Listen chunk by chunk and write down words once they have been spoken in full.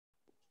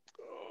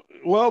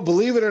Well,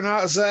 believe it or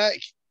not, Zach.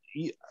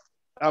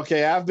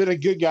 Okay, I've been a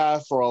good guy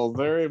for a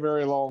very,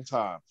 very long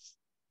time.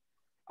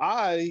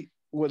 I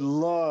would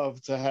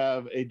love to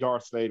have a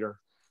Darth Vader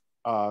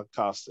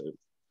costume,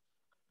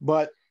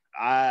 but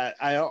I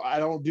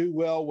don't do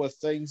well with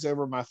things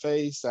over my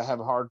face. I have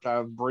a hard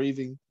time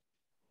breathing.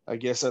 I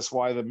guess that's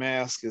why the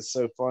mask is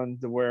so fun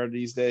to wear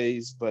these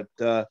days. But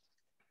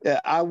yeah,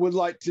 I would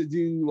like to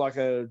do like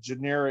a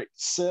generic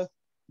Sith,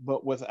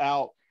 but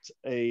without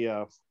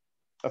a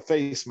a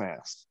face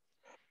mask.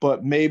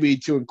 But maybe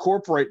to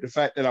incorporate the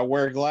fact that I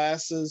wear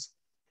glasses,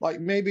 like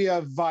maybe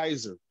a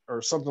visor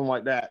or something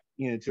like that,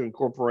 to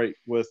incorporate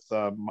with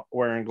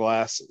wearing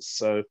glasses.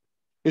 So,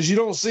 because you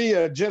don't see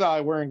a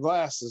Jedi wearing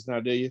glasses now,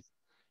 do you?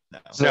 No.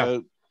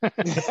 No.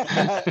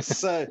 So,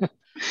 so,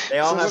 They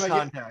all so have when I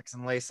get, contacts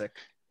and LASIK.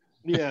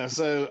 yeah,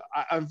 so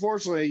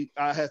unfortunately,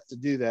 I have to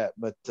do that.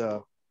 But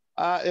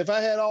if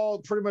I had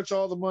pretty much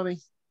all the money,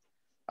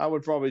 I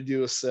would probably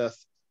do a Sith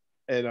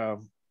and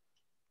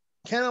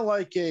kind of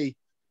like a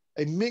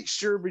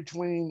mixture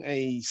between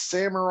a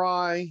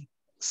samurai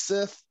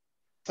Sith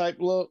type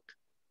look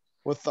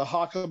with the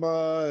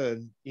hakama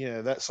and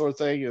that sort of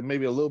thing, and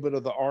maybe a little bit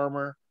of the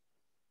armor,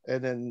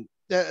 and then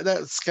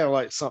that's kind of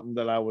like something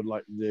that I would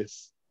like to do.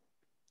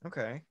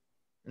 Okay.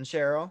 And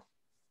Cheryl?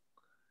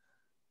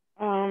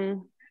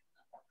 Um,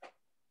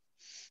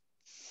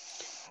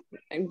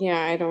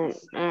 yeah, I don't.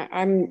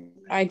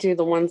 I do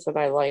the ones that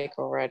I like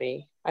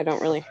already. I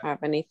don't really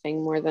have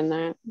anything more than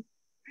that.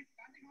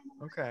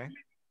 Okay.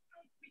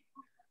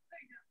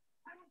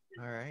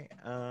 All right.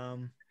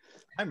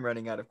 I'm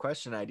running out of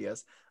question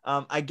ideas.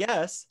 I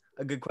guess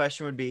a good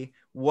question would be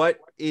what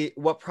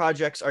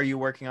projects are you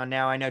working on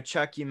now? I know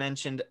Chuck, you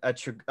mentioned a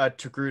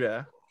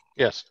Togruta.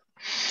 Yes.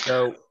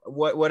 So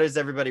what is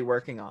everybody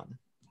working on?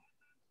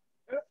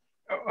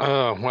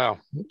 Well,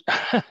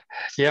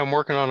 yeah, I'm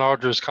working on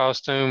Audra's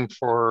costume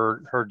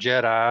for her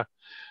Jedi,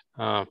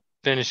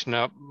 finishing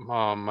up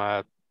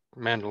my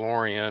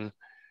Mandalorian,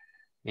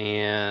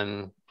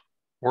 and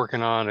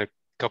working on a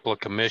couple of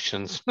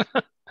commissions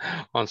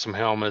on some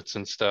helmets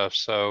and stuff.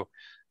 So,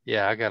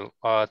 yeah, I got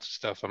lots of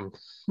stuff I'm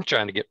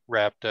trying to get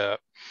wrapped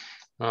up.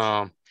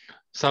 Um,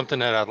 Something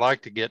that I'd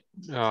like to get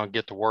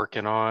to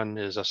working on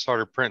is I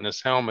started printing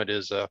this helmet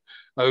is a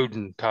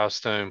Odin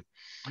costume.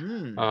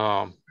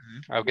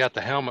 I've got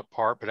the helmet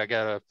part, but I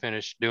got to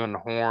finish doing the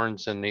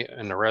horns and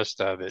the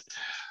rest of it.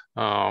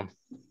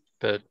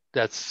 But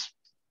that's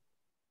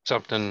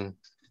something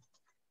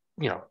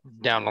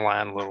down the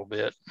line a little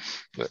bit.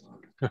 But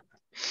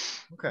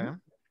Okay.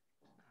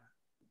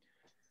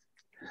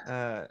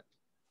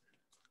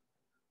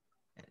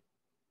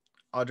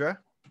 Audra?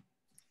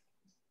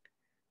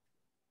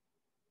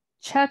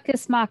 Chuck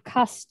is my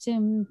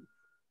costume.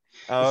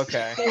 Oh,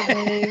 okay.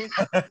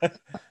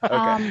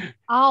 Okay.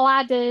 All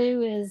I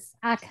do is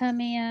I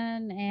come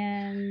in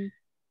and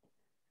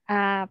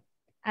I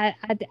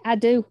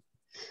do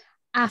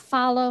I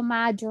follow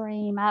my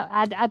dream.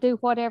 I do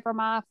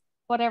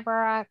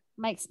whatever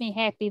makes me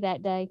happy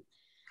that day.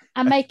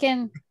 I'm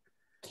making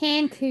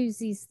can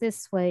koozies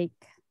this week.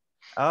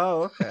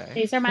 Oh, okay.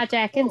 These are my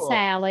Jack and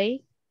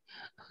Sally.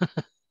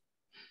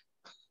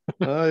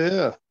 Oh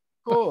yeah.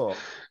 Cool.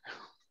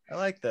 I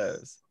like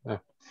those. I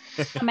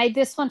made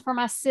this one for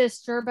my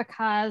sister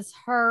because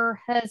her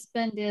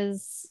husband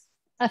is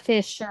a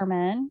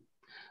fisherman.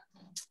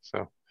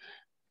 So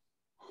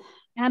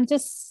I'm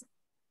just,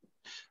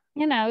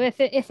 if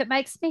it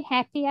makes me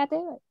happy, I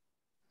do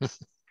it.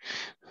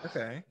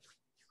 Okay.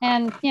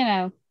 And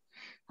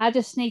I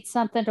just need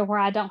something to where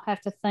I don't have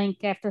to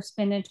think after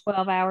spending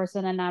 12 hours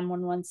in a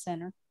 911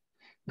 center.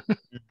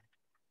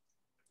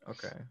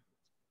 Okay.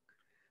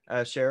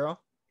 Cheryl?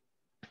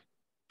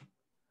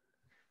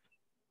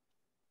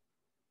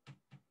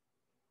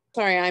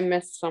 Sorry, I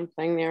missed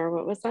something there.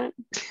 What was that?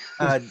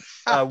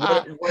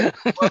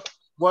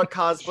 What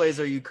cosplays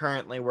are you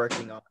currently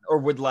working on or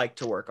would like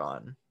to work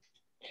on?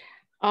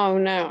 Oh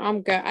no,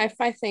 I'm good. If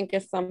I think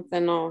of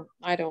something,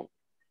 I don't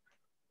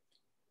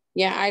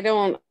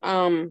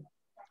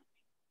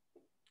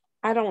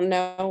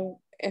know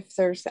if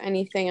there's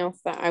anything else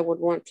that I would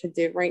want to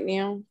do right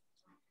now.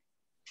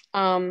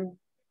 No,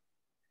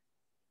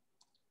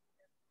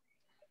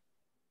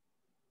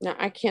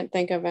 I can't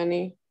think of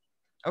any.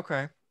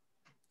 Okay.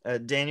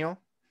 Daniel?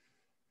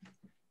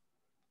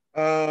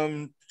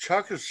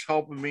 Chuck is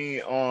helping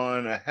me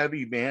on a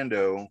heavy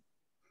bando,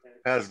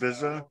 Paz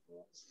Visa.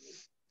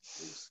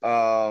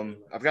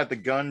 I've got the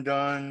gun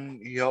done.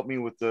 He helped me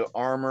with the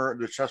armor,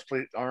 the chest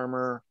plate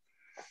armor,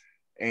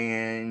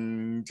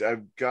 and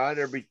I've got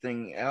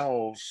everything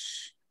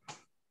else.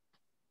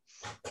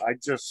 I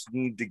just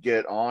need to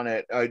get on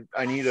it. I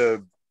need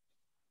the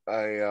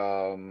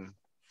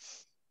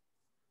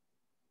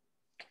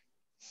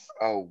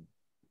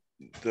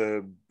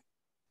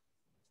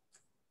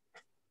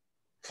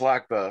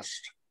flak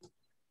vest.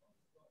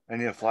 I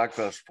need a flak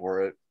vest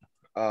for it.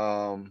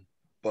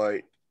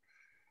 But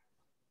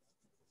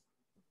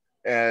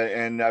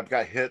and I've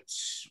got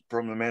hits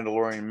from the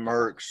Mandalorian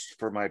mercs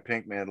for my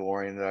pink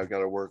Mandalorian that I've got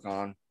to work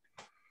on.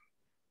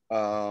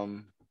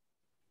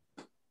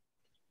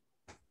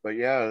 But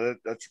yeah,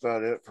 that's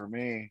about it for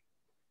me.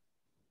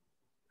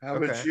 How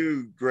about Okay.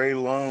 you, Gray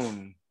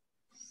Lone?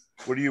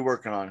 What are you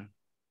working on?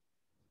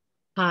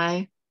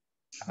 Hi,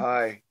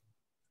 Hi,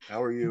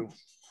 how are you?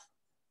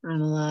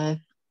 I'm alive.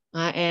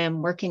 I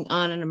am working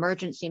on an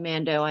emergency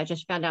Mando. I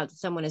just found out that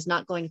someone is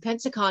not going to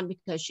Pensacon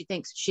because she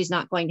thinks she's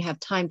not going to have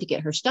time to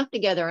get her stuff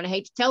together. And I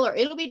hate to tell her,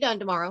 it'll be done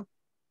tomorrow.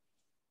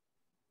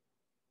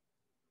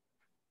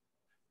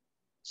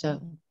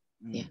 So,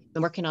 yeah,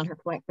 I'm working on her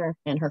collector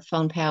and her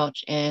phone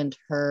pouch and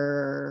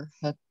her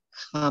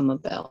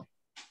Hakama belt.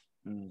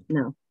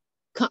 No,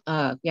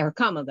 yeah, her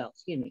Kama belt,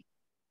 excuse me.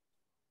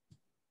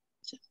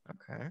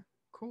 Okay,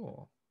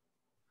 cool.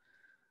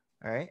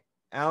 All right.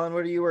 Alan,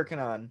 what are you working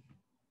on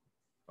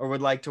or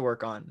would like to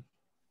work on?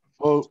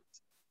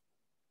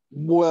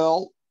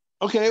 Well,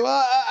 okay.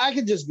 Well, I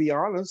can just be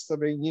honest. I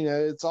mean,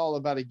 it's all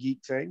about a geek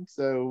thing.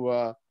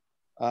 So,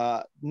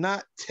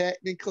 not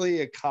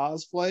technically a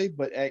cosplay,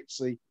 but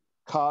actually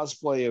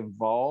cosplay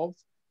involved.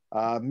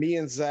 Me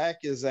and Zach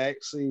is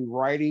actually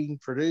writing,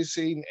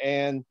 producing,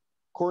 and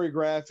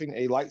choreographing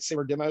a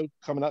lightsaber demo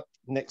coming up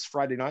next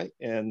Friday night.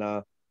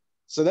 And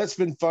so that's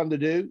been fun to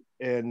do.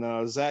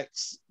 And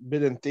Zach's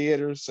been in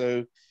theater.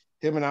 So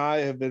him and I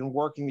have been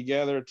working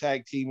together,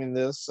 tag teaming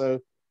this. So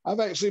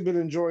I've actually been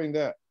enjoying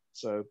that.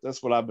 So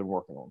that's what I've been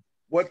working on.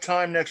 What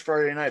time next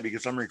Friday night?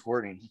 Because I'm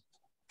recording.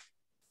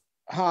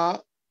 Huh?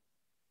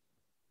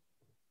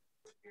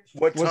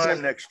 What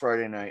time next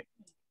Friday night?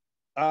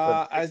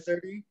 I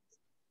 30.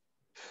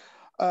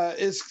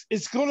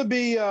 It's going to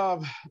be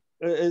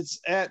it's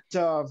at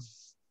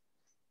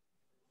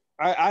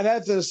I'd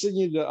have to send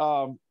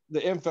you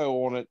the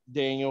info on it,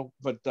 Daniel,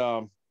 but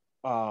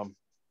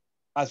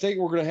I think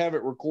we're going to have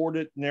it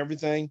recorded and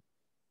everything,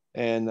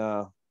 and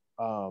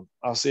I'll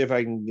see if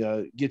I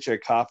can get you a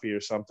copy or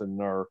something,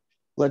 or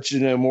let you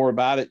know more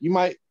about it. You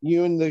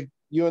and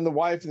the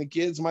wife and the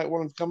kids might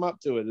want to come up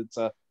to it. It's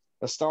a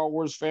Star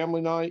Wars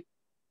family night,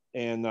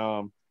 and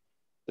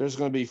there's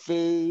going to be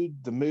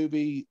food, the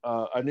movie,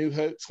 A New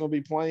Hope's going to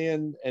be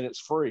playing, and it's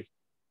free.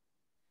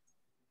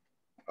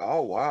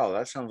 Oh, wow.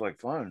 That sounds like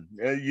fun.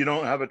 You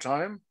don't have a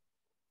time?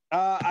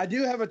 I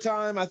do have a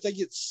time. I think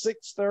it's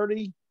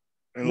 6:30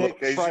 next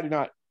location? Friday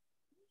night.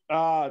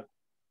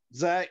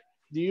 Zach,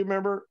 do you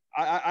remember?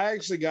 I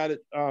actually got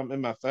it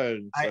in my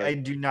phone. So. I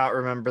do not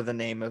remember the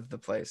name of the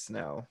place,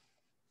 no.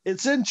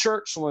 It's in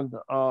Churchland,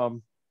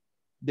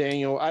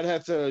 Daniel. I'd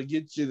have to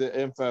get you the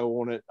info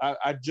on it.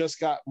 I just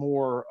got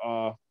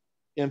more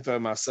info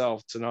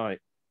myself tonight.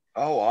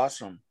 Oh,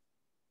 awesome.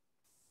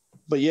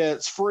 But yeah,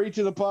 it's free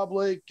to the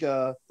public.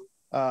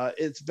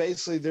 It's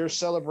basically their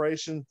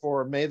celebration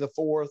for May the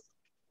 4th,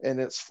 and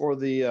it's for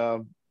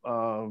the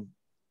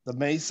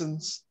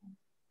Masons,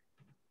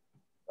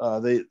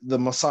 the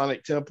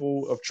Masonic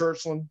Temple of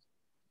Churchland.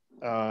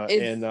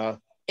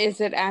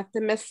 Is it at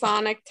the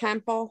Masonic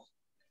Temple?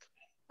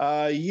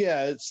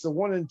 Yeah, it's the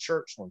one in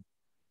Churchland.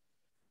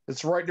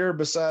 It's right there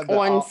beside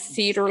on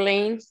Cedar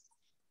Lane.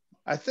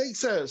 I think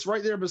so. It's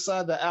right there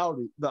beside the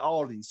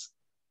Aldi's.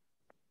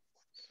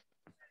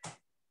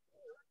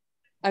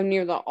 I'm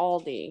near the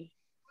Aldi.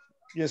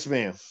 Yes,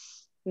 ma'am.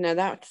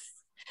 I'm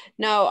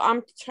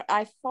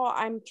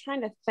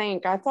trying to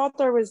think. I thought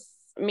there was,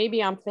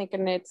 maybe I'm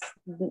thinking it's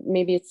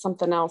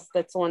something else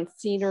that's on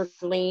Cedar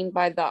Lane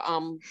by the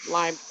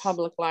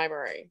public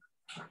library.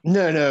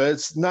 No,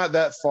 it's not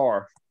that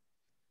far.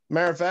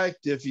 Matter of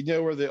fact, if you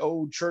know where the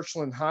old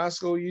Churchland High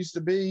School used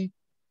to be,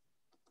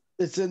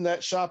 it's in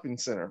that shopping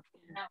center.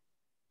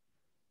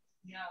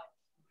 No.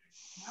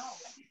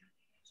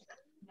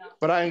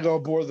 But I ain't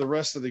gonna bore the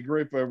rest of the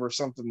group over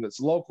something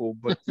that's local.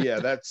 But yeah,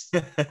 that's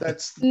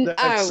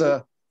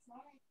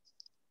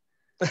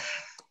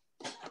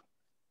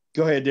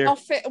Go ahead, dear.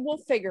 We'll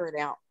figure it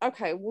out.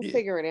 Okay, we'll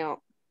figure it out.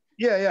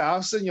 Yeah,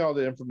 I'll send you all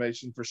the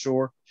information for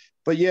sure.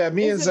 But yeah,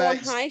 me and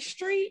Zach. Is it on High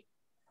Street?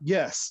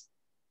 Yes.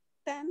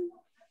 Then.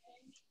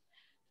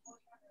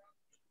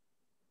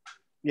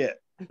 Yeah,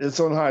 it's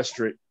on High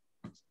Street.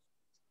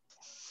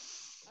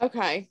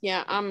 Okay.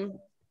 Yeah. I'm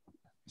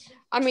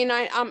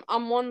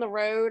on the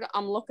road.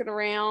 I'm looking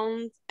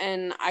around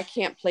and I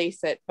can't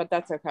place it, but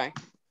that's okay.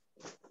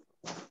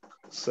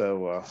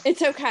 So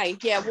it's okay.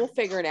 Yeah, we'll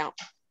figure it out.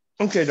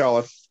 Okay,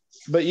 darling.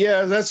 But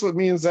yeah, that's what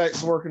me and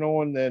Zach's working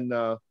on, and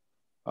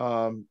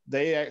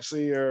they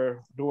actually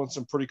are doing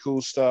some pretty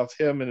cool stuff.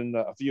 Him and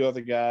a few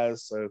other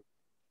guys. So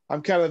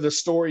I'm kind of the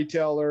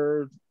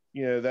storyteller,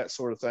 that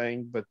sort of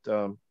thing. But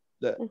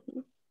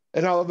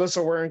and all of us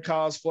are wearing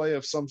cosplay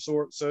of some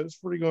sort, so it's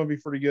going to be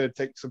pretty good.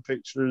 Take some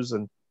pictures,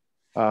 and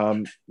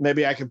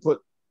maybe I can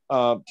put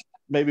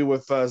maybe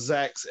with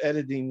Zach's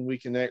editing, we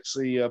can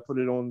actually put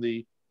it on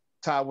the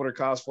Tidewater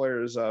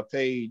Cosplayers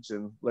page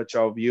and let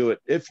y'all view it.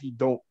 If you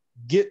don't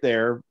get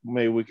there,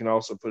 maybe we can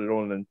also put it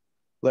on and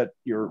let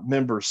your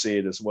members see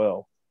it as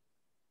well.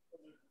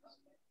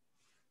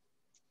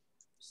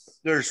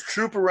 There's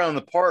Troop Around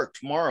the Park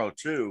tomorrow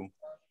too,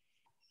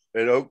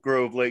 at Oak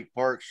Grove Lake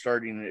Park,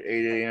 starting at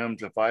 8 a.m.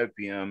 to 5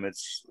 p.m.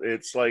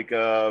 It's like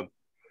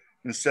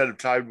instead of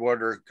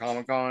Tidewater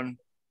Comic-Con,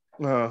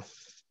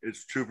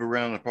 it's troop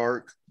around the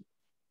park.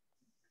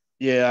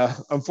 Yeah,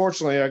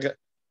 unfortunately,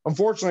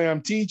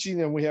 I'm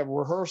teaching and we have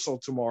rehearsal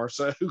tomorrow,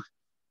 so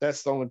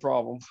that's the only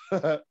problem.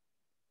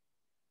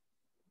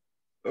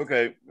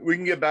 Okay, we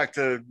can get back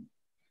to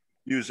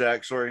you,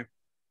 Zach. Sorry.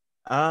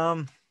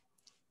 I'm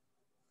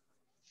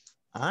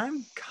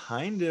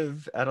kind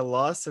of at a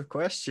loss of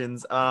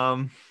questions.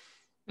 I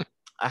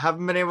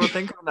haven't been able to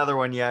think of another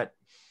one yet.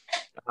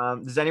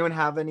 Does anyone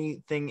have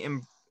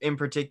anything in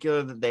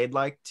particular that they'd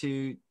like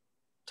to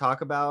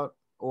talk about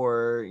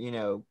or,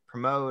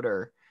 promote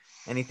or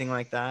anything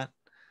like that?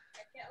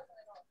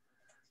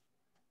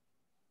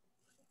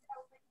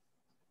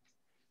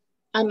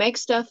 I make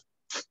stuff.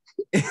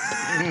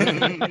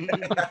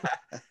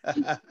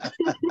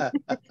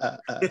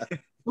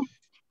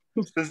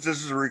 Since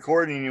this is a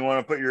recording, you want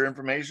to put your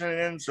information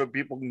in so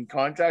people can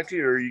contact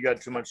you, or you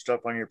got too much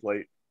stuff on your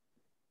plate?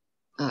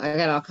 I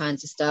got all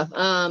kinds of stuff.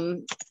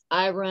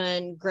 I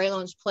run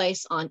Greylone's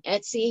Place on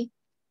Etsy,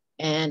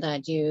 and I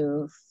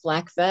do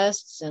flak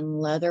vests and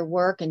leather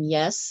work. And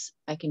yes,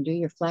 I can do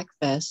your flak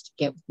vest.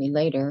 Get with me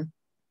later.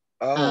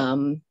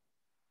 Oh.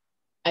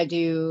 I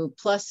do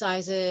plus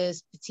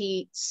sizes,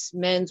 petites,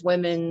 men's,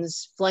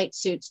 women's, flight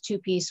suits,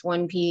 2-piece,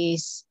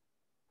 1-piece.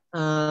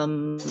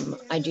 I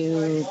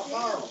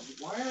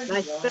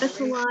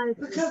specialize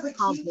in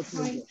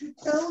complicated.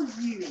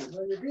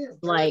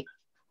 Like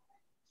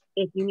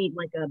if you need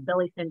like a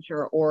belly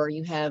cincher, or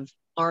you have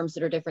arms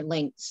that are different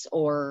lengths,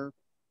 or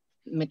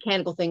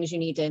mechanical things you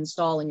need to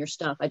install in your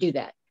stuff, I do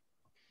that.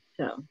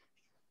 So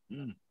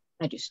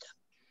I do stuff.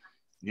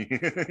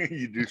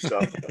 You do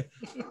stuff.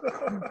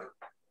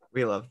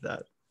 We love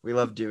that. We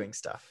love doing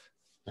stuff.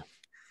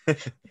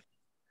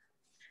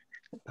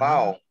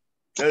 Wow.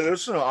 Those are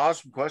some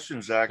awesome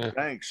questions, Zach.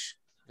 Thanks.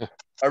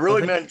 I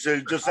really meant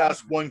to just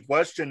ask one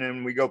question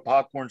and we go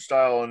popcorn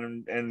style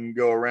and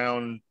go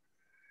around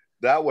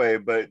that way,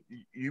 but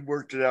you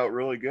worked it out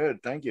really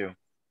good. Thank you.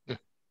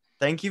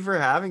 Thank you for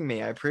having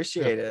me. I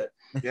appreciate it.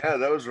 Yeah,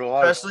 that was a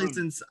lot. Especially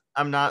since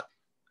I'm not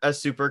a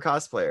super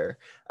cosplayer.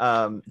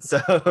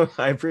 So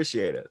I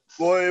appreciate it.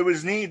 Well, it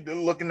was neat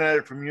looking at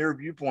it from your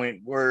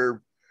viewpoint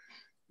where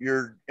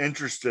you're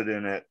interested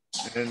in it.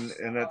 And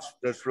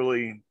that's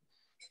really,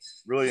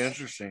 really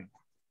interesting.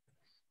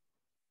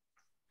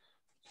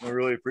 I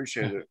really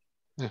appreciate it.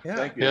 Yeah.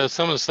 Thank you. Yeah,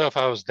 some of the stuff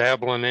I was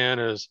dabbling in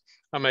is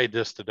I made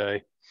this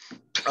today.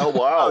 Oh,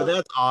 wow. Oh,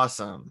 that's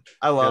awesome.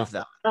 I love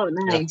that. Oh,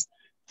 nice.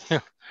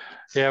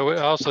 Yeah, we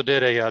also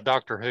did a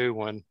Doctor Who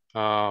one,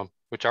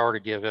 which I already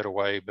gave it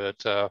away,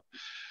 but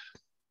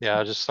yeah,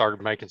 I just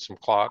started making some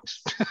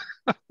clocks.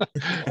 I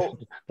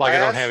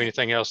don't have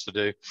anything else to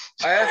do.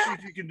 I asked you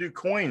if you could do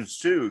coins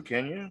too,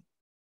 can you?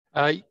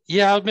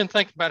 Yeah, I've been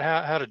thinking about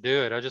how to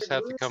do it. I just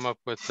have to come up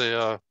with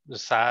the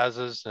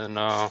sizes and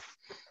what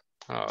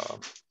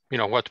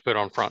to put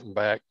on front and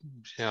back.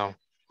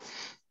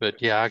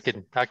 But yeah, I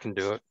can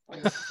do it.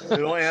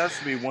 It only has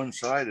to be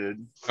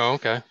one-sided. Oh,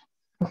 okay.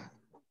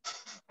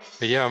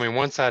 But yeah, I mean,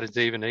 one-sided is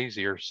even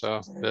easier.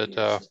 So, but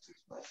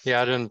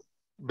yeah, I didn't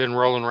been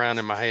rolling around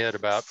in my head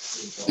about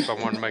if I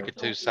want to make a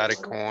two-sided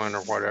coin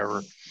or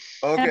whatever.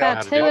 Okay.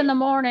 About 2 in the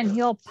morning,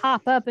 he'll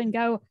pop up and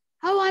go,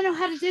 "Oh, I know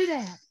how to do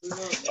that."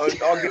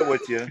 I'll get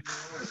with you.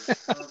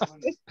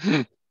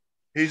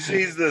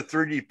 He's the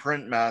 3D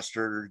print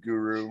master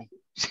guru.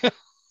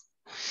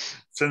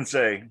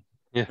 Sensei.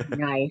 Yeah.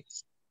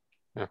 Nice.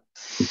 Yeah.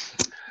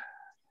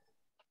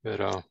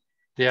 But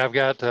yeah, I've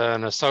got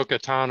an Ahsoka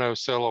Tano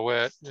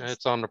silhouette.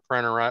 It's on the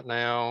printer right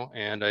now,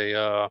 and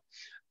a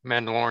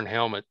Mandalorian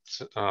helmet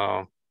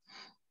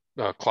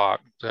clock.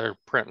 They're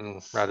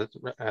printing right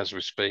as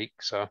we speak.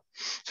 So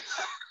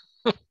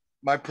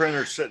my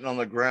printer's sitting on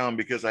the ground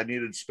because I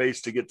needed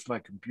space to get to my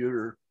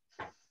computer.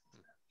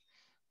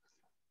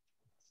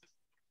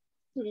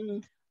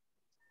 I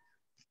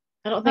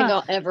don't think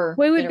I'll ever.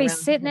 We would be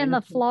sitting in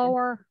the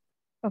floor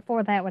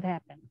before that would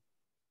happen.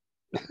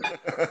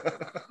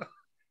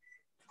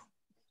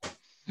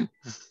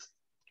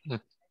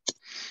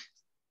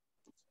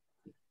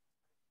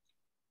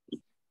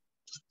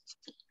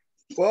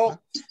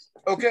 Well,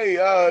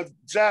 okay,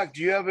 Zach,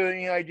 do you have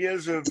any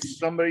ideas of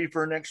somebody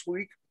for next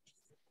week?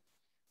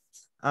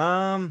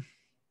 Not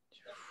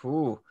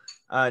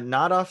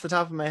off the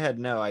top of my head.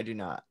 No, I do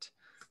not.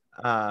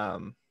 I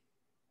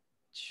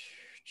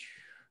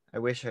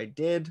wish I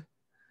did,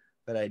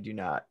 but I do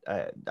not.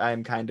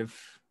 I'm kind of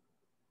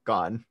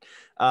gone.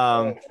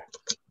 As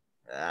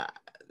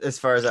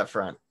far as up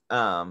front,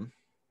 I'm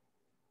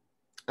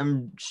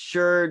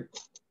sure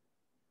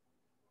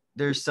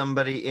there's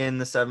somebody in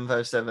the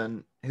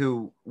 757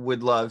 who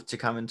would love to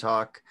come and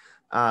talk,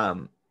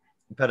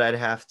 but I'd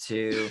have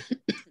to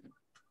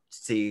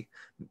see.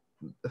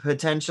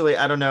 Potentially,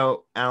 I don't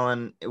know,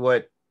 Alan,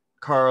 what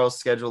Carl's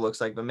schedule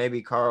looks like, but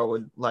maybe Carl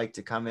would like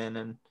to come in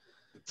and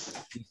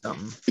do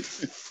something.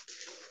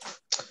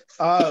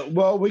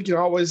 Well, we can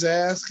always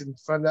ask and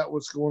find out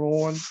what's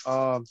going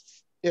on.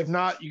 If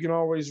not, you can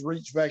always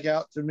reach back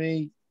out to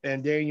me,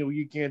 and Daniel,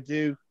 you can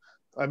too.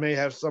 I may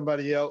have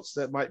somebody else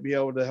that might be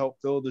able to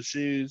help fill the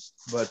shoes.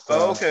 But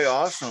okay,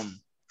 awesome.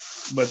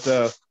 But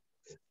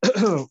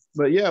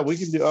but yeah, we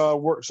can do,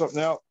 work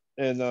something out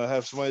and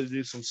have somebody to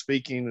do some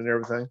speaking and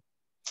everything.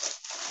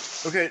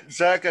 Okay,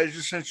 Zach, I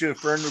just sent you a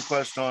friend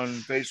request on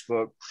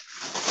Facebook.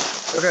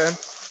 Okay.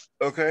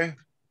 Okay.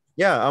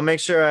 Yeah, I'll make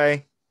sure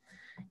I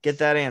get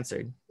that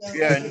answered.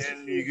 Yeah,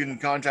 and you can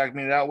contact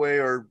me that way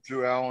or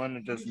through Alan.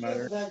 It doesn't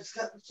matter.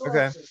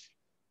 Okay.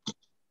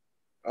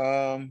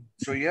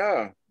 So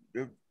yeah,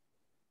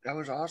 that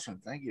was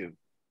awesome. Thank you.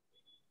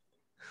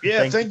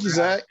 Yeah, thank you,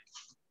 Zach.